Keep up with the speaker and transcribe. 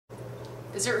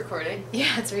Is it recording?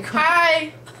 Yeah, it's recording.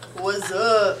 Hi! What's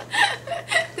up?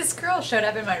 This girl showed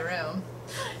up in my room.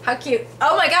 How cute.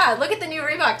 Oh my god, look at the new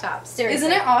Reebok tops. Seriously.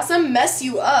 Isn't it awesome? Mess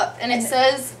you up. And it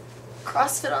says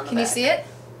CrossFit on the back. Can you see it?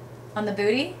 On the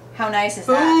booty? How nice is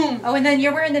Boom. that? Oh, and then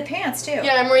you're wearing the pants too.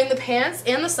 Yeah, I'm wearing the pants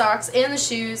and the socks and the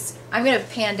shoes. I'm going to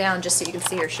pan down just so you can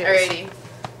see her shoes. Alrighty.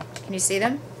 Can you see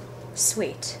them?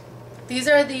 Sweet. These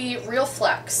are the Real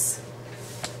Flex.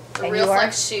 The And Real you are?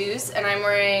 Flex shoes. And I'm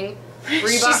wearing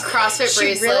Reebok CrossFit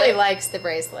bracelet. She really likes the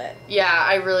bracelet. Yeah,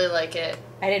 I really like it.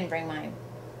 I didn't bring mine.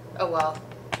 Oh well.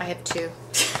 I have two.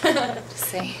 Just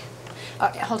see. Oh,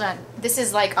 hold on. This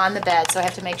is like on the bed, so I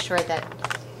have to make sure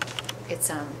that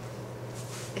it's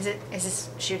Is this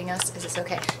shooting us? Is this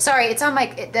okay? Sorry, it's on my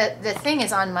the thing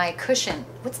is on my cushion.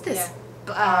 What's this?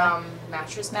 Yeah.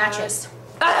 Mattress pad. Mattress.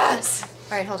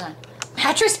 All right, hold on.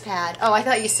 Mattress pad. Oh, I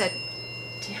thought you said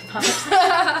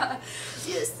tampon.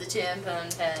 Yes, the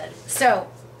tampon pad. So,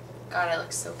 God, I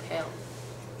look so pale.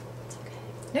 it's okay.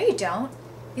 No, you don't.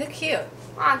 You look cute.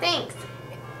 Aw, thanks.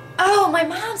 Oh, my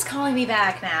mom's calling me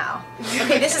back now.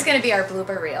 Okay, this is going to be our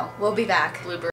blooper reel. We'll be back. Blooper.